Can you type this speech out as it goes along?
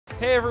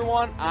Hey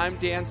everyone, I'm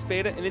Dan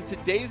Spada, and in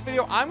today's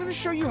video, I'm going to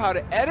show you how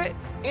to edit,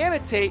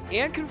 annotate,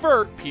 and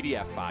convert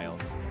PDF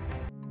files.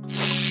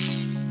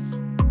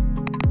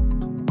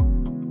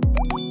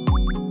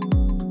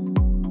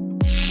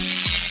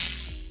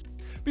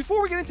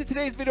 Before we get into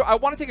today's video, I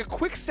want to take a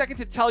quick second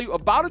to tell you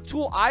about a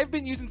tool I've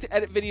been using to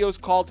edit videos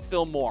called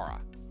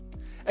Filmora.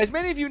 As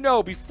many of you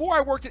know, before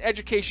I worked in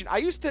education, I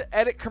used to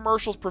edit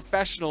commercials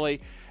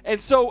professionally, and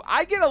so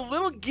I get a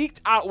little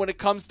geeked out when it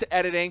comes to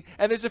editing,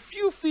 and there's a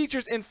few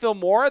features in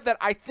Filmora that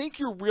I think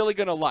you're really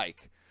going to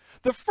like.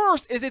 The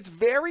first is it's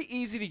very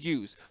easy to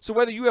use, so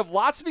whether you have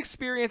lots of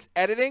experience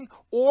editing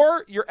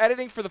or you're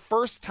editing for the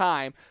first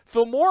time,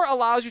 Filmora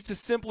allows you to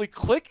simply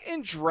click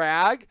and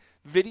drag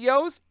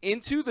videos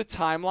into the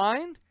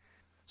timeline.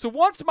 So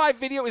once my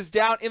video is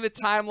down in the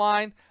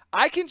timeline,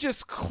 I can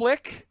just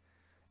click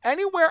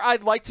anywhere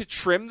I'd like to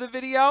trim the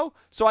video,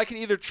 so I can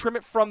either trim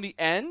it from the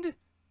end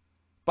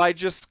by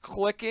just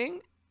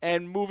clicking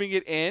and moving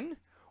it in,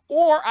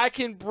 or I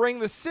can bring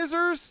the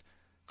scissors,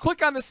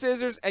 click on the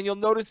scissors, and you'll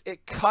notice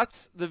it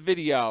cuts the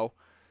video.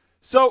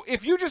 So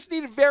if you just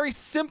need a very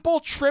simple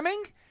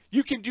trimming,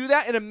 you can do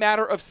that in a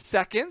matter of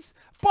seconds.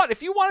 But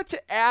if you wanted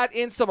to add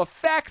in some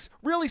effects,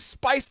 really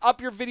spice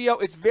up your video,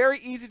 it's very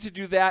easy to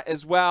do that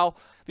as well.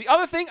 The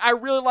other thing I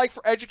really like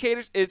for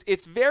educators is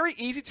it's very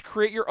easy to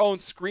create your own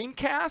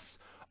screencasts.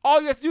 All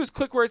you have to do is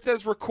click where it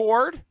says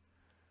record.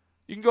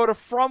 You can go to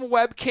from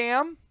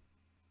webcam.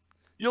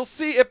 You'll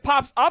see it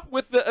pops up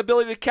with the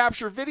ability to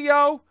capture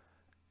video.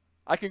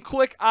 I can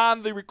click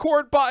on the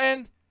record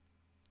button.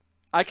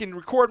 I can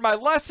record my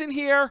lesson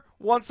here.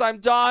 Once I'm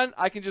done,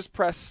 I can just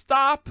press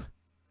stop,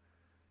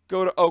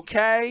 go to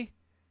OK,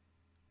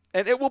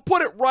 and it will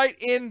put it right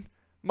in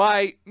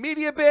my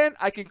media bin.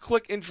 I can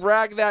click and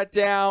drag that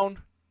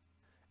down.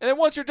 And then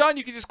once you're done,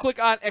 you can just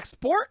click on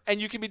export and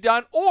you can be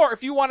done. Or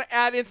if you want to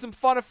add in some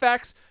fun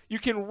effects, you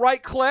can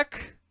right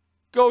click,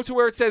 go to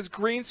where it says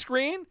green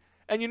screen,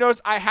 and you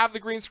notice I have the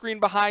green screen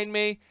behind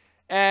me,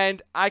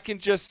 and I can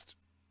just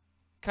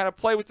kind of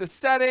play with the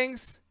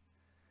settings,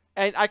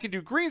 and I can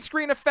do green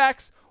screen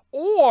effects.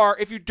 Or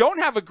if you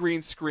don't have a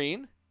green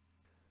screen,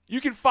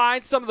 you can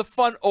find some of the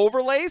fun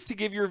overlays to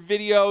give your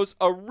videos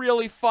a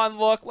really fun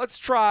look. Let's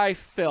try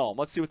film.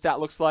 Let's see what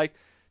that looks like.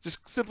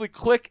 Just simply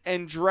click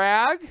and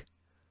drag.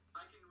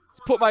 Let's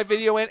put my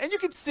video in, and you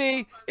can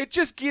see it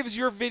just gives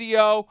your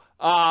video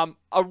a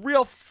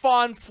real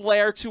fun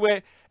flair to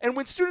it. And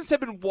when students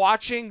have been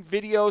watching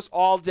videos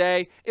all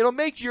day, it'll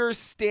make yours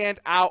stand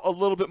out a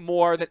little bit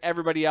more than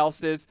everybody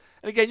else's.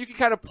 And again, you can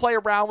kind of play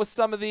around with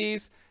some of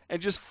these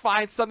and just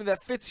find something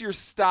that fits your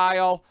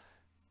style.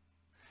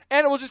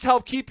 And it will just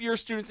help keep your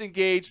students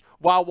engaged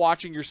while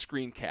watching your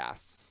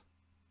screencasts.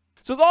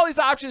 So with all these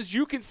options,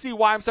 you can see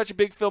why I'm such a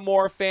big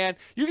Filmora fan.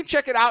 You can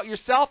check it out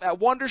yourself at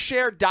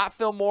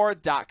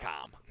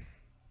wondershare.filmora.com.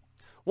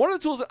 One of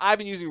the tools that I've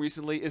been using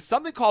recently is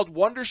something called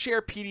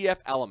Wondershare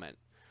PDFelement.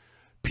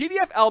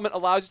 PDFelement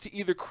allows you to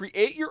either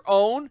create your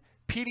own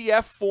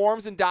PDF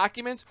forms and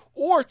documents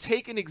or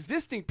take an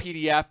existing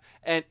PDF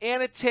and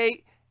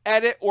annotate,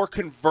 edit, or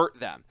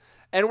convert them.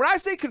 And when I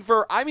say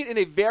convert, I mean in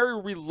a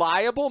very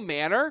reliable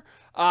manner,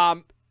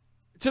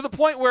 to the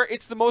point where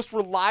it's the most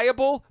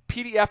reliable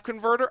PDF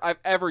converter I've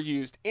ever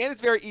used. And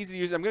it's very easy to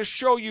use. I'm going to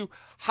show you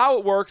how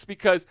it works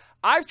because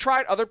I've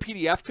tried other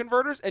PDF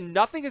converters and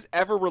nothing has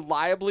ever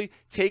reliably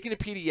taken a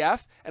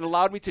PDF and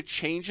allowed me to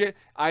change it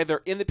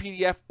either in the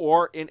PDF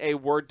or in a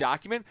Word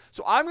document.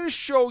 So I'm going to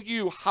show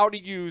you how to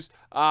use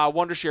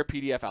Wondershare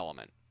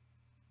PDFelement.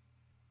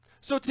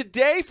 So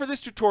today for this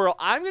tutorial,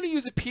 I'm going to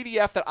use a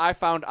PDF that I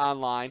found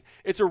online.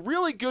 It's a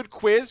really good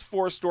quiz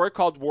for a story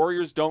called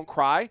Warriors Don't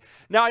Cry.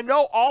 Now, I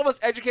know all of us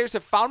educators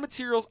have found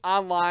materials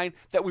online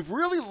that we've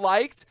really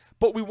liked,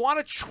 but we want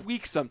to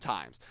tweak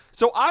sometimes.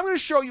 So I'm going to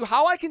show you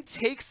how I can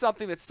take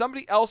something that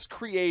somebody else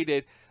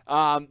created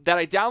that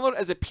I download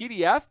as a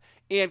PDF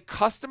and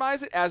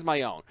customize it as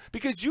my own.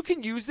 Because you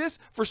can use this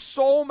for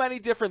so many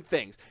different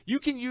things. You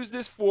can use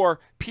this for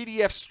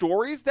PDF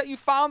stories that you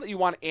found that you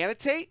want to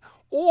annotate,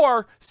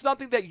 or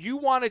something that you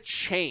want to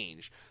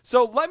change.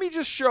 So let me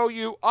just show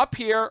you up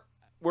here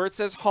where it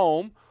says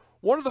home.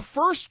 One of the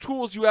first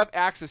tools you have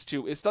access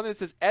to is something that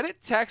says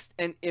edit text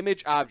and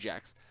image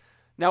objects.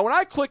 Now when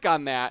I click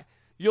on that,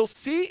 you'll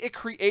see it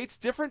creates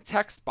different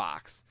text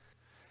box.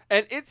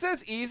 And it's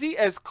as easy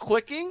as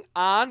clicking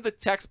on the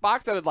text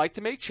box that I'd like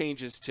to make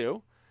changes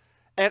to.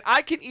 And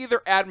I can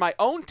either add my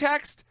own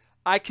text,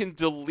 I can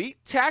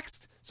delete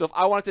text. So if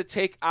I wanted to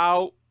take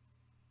out,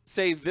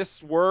 say,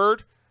 this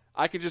word,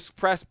 I can just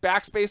press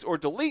backspace or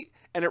delete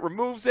and it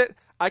removes it.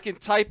 I can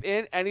type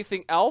in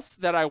anything else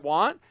that I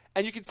want.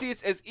 And you can see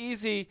it's as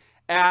easy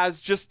as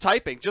just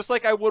typing. Just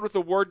like I would with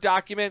a Word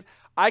document,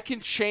 I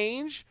can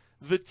change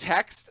the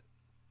text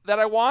that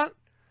I want.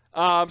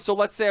 So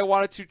let's say I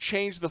wanted to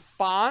change the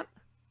font.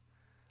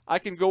 I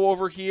can go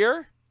over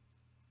here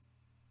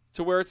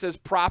to where it says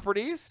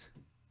properties.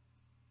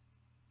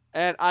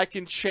 And I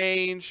can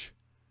change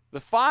the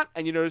font.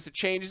 And you notice it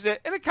changes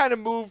it. And it kind of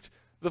moved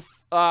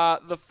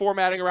the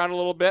formatting around a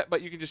little bit,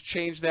 but you can just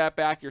change that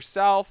back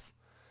yourself.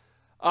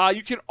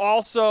 You can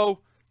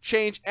also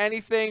change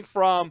anything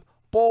from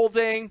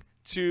bolding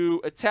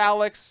to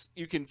italics.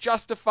 You can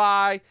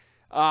justify.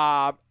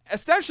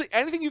 Essentially,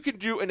 anything you can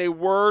do in a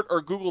Word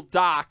or Google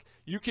Doc,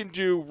 you can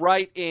do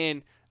right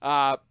in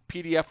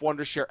PDF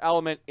Wondershare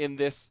Element in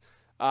this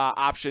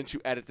option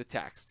to edit the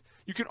text.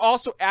 You can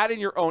also add in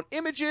your own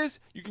images.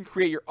 You can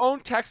create your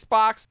own text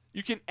box.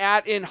 You can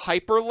add in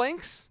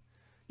hyperlinks.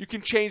 You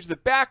can change the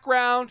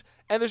background.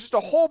 And there's just a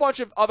whole bunch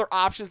of other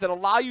options that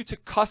allow you to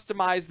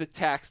customize the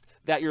text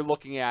that you're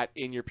looking at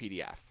in your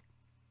PDF.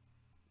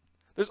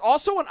 There's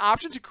also an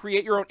option to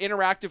create your own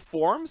interactive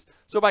forms.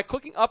 So by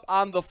clicking up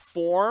on the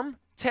Form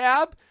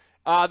tab,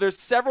 there's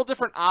several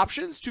different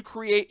options to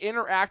create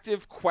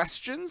interactive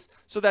questions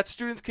so that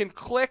students can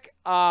click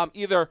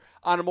either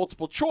on a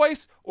multiple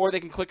choice or they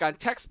can click on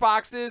text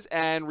boxes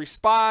and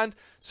respond.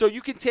 So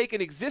you can take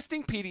an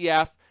existing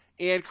PDF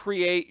and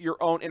create your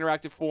own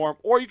interactive form,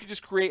 or you can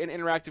just create an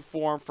interactive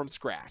form from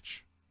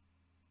scratch.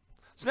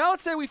 So now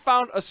let's say we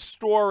found a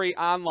story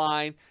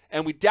online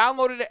and we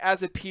downloaded it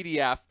as a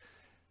PDF.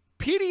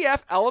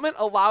 PDFelement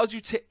allows you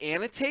to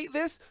annotate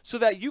this so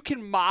that you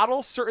can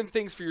model certain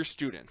things for your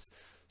students.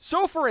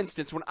 So for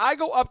instance, when I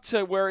go up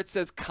to where it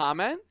says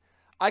comment,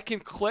 I can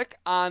click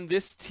on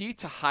this T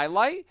to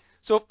highlight.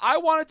 So if I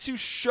wanted to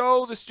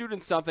show the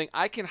students something,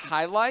 I can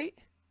highlight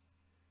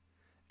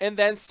and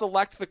then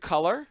select the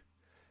color.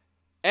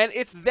 And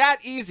it's that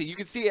easy. You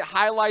can see it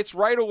highlights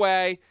right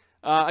away.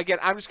 Again,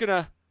 I'm just going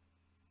to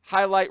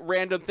highlight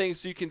random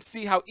things so you can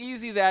see how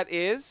easy that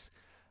is.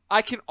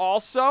 I can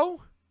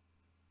also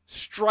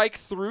strike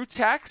through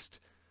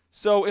text.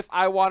 So if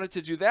I wanted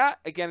to do that,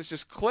 again, it's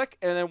just click.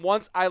 And then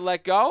once I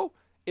let go,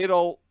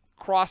 it'll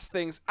cross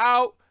things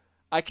out.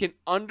 I can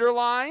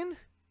underline.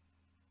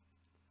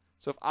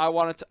 So if I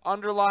wanted to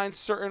underline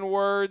certain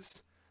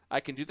words, I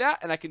can do that.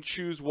 And I can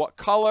choose what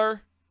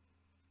color.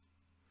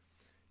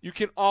 You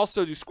can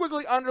also do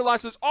squiggly underline.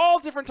 So there's all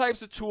different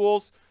types of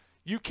tools.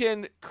 You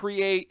can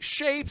create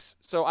shapes.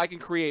 So I can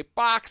create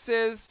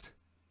boxes.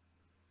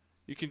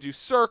 You can do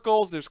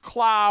circles. There's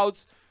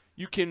clouds.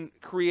 You can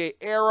create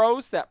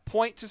arrows that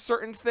point to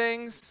certain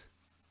things.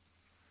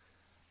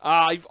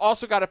 You've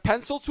also got a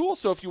pencil tool.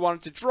 So if you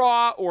wanted to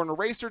draw, or an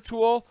eraser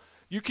tool,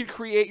 you can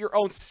create your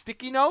own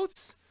sticky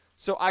notes.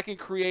 So I can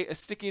create a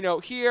sticky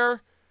note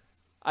here.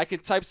 I can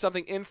type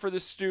something in for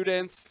the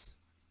students.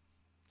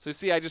 So you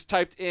see, I just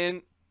typed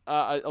in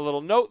a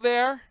little note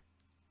there.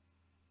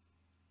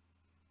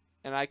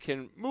 And I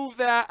can move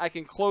that. I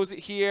can close it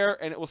here,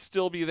 and it will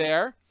still be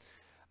there.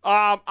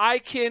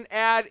 I can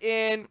add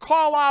in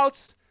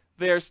callouts.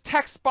 There's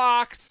text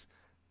box.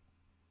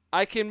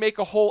 I can make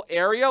a whole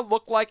area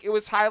look like it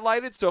was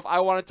highlighted. So if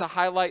I wanted to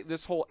highlight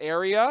this whole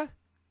area,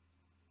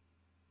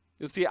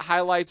 you'll see it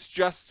highlights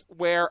just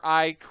where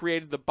I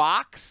created the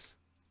box.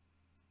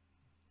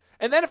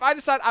 And then if I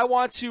decide I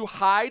want to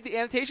hide the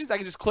annotations, I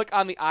can just click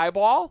on the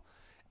eyeball,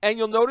 and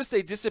you'll notice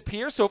they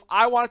disappear. So if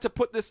I wanted to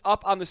put this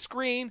up on the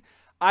screen,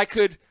 I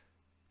could,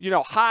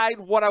 hide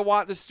what I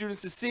want the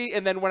students to see.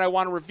 And then when I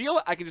want to reveal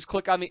it, I can just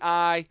click on the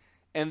eye,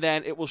 and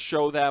then it will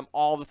show them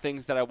all the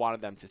things that I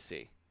wanted them to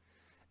see.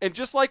 And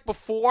just like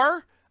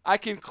before, I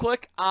can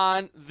click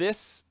on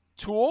this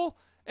tool,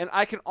 and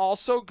I can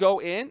also go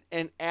in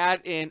and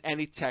add in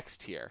any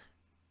text here.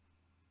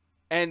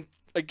 And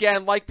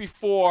again, like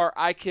before,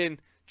 I can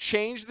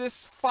change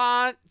this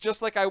font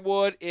just like I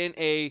would in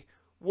a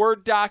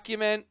Word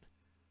document.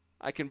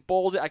 I can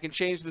bold it. I can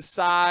change the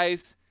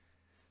size.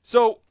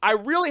 So I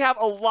really have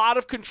a lot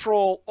of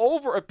control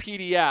over a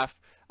PDF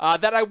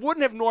that I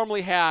wouldn't have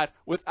normally had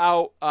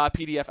without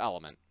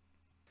PDFelement.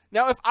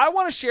 Now, if I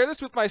want to share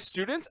this with my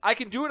students, I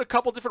can do it a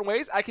couple different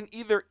ways. I can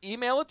either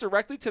email it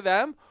directly to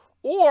them,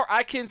 or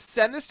I can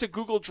send this to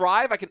Google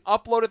Drive. I can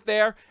upload it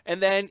there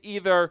and then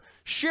either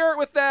share it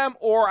with them,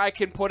 or I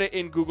can put it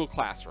in Google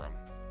Classroom.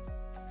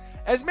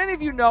 As many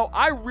of you know,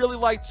 I really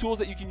like tools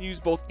that you can use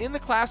both in the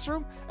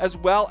classroom as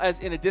well as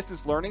in a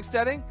distance learning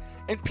setting.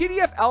 And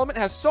PDFelement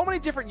has so many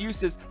different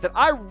uses that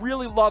I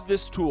really love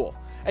this tool.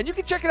 And you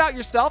can check it out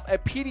yourself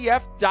at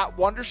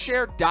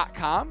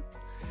pdf.wondershare.com.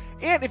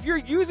 And if you're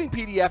using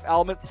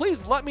PDFelement,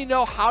 please let me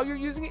know how you're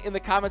using it in the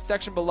comments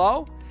section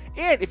below.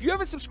 And if you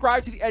haven't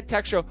subscribed to the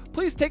EdTech Show,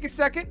 please take a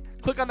second,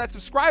 click on that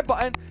subscribe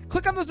button,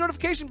 click on those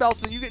notification bells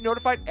so that you get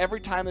notified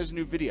every time there's a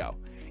new video.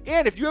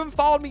 And if you haven't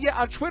followed me yet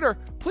on Twitter,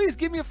 please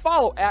give me a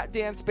follow at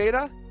Dan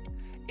Spada,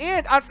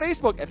 and on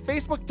Facebook at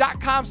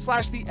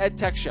facebook.com/the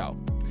EdTech Show.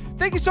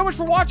 Thank you so much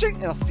for watching,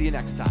 and I'll see you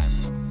next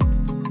time.